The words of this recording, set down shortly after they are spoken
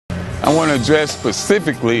I want to address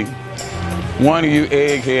specifically one of you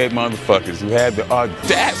egghead motherfuckers who had the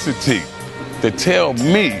audacity to tell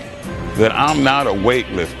me that I'm not a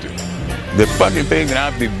weightlifter. The fucking thing that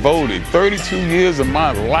I've devoted 32 years of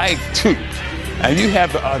my life to. And you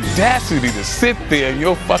have the audacity to sit there and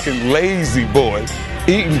you're fucking lazy boy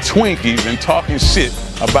eating Twinkies and talking shit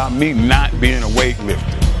about me not being a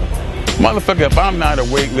weightlifter. Motherfucker, if I'm not a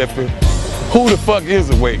weightlifter, who the fuck is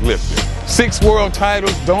a weightlifter? 6 world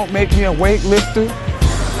titles don't make me a weightlifter.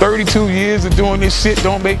 32 years of doing this shit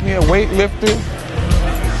don't make me a weightlifter.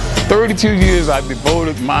 32 years I've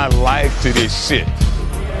devoted my life to this shit.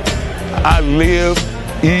 I live,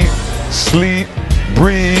 eat, sleep,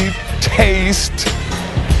 breathe, taste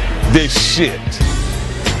this shit.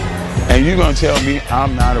 And you're gonna tell me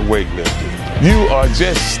I'm not a weightlifter. You are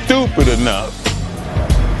just stupid enough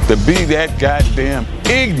to be that goddamn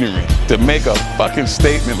ignorant to make a fucking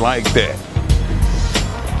statement like that.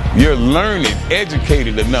 You're learned,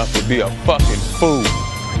 educated enough to be a fucking fool.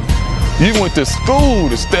 You went to school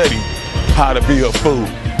to study how to be a fool.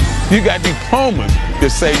 You got diplomas to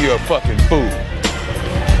say you're a fucking fool.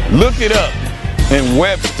 Look it up in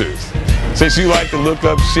Webster's. Since you like to look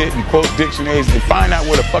up shit and quote dictionaries and find out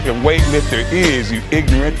what a fucking weightlifter is, you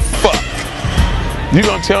ignorant fuck. You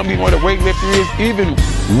gonna tell me what a weightlifter is? Even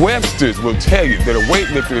Webster's will tell you that a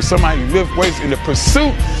weightlifter is somebody who lifts weights in the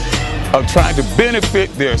pursuit of trying to benefit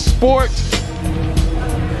their sport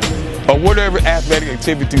or whatever athletic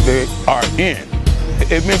activity they are in.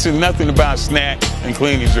 It mentions nothing about snatch and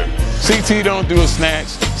clean and jerk. CT don't do a snatch,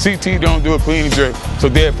 CT don't do a clean and jerk, so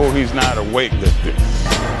therefore he's not a weightlifter.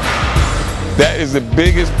 That is the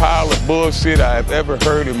biggest pile of bullshit I have ever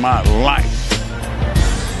heard in my life.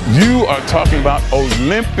 You are talking about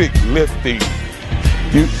Olympic lifting.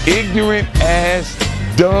 You ignorant ass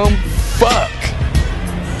dumb fuck.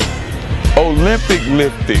 Olympic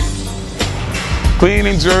lifting. Clean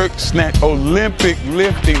and jerk, snatch. Olympic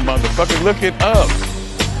lifting, motherfucker. Look it up.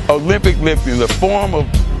 Olympic lifting, the form of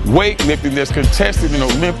weightlifting that's contested in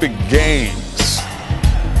Olympic Games.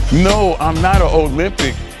 No, I'm not an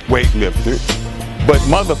Olympic weightlifter, but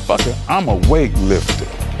motherfucker, I'm a weightlifter.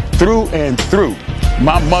 Through and through.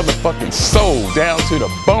 My motherfucking soul down to the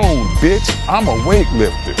bone, bitch. I'm a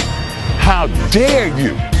weightlifter. How dare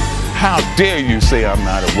you? How dare you say I'm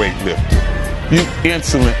not a weightlifter? You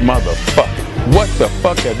insolent motherfucker. What the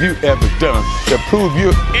fuck have you ever done to prove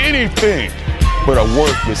you're anything but a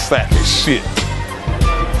worthless sack of shit?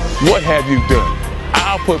 What have you done?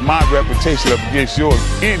 I'll put my reputation up against yours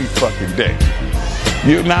any fucking day.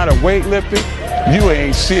 You're not a weightlifter? You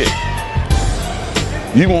ain't shit.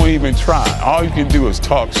 You won't even try. All you can do is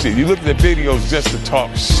talk shit. You look at the videos just to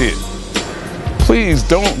talk shit. Please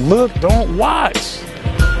don't look, don't watch.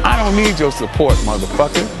 I don't need your support,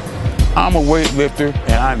 motherfucker. I'm a weightlifter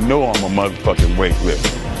and I know I'm a motherfucking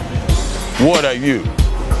weightlifter. What are you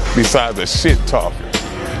besides a shit talker?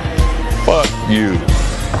 Fuck you.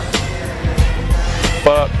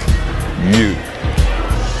 Fuck you.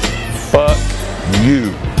 Fuck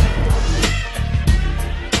you.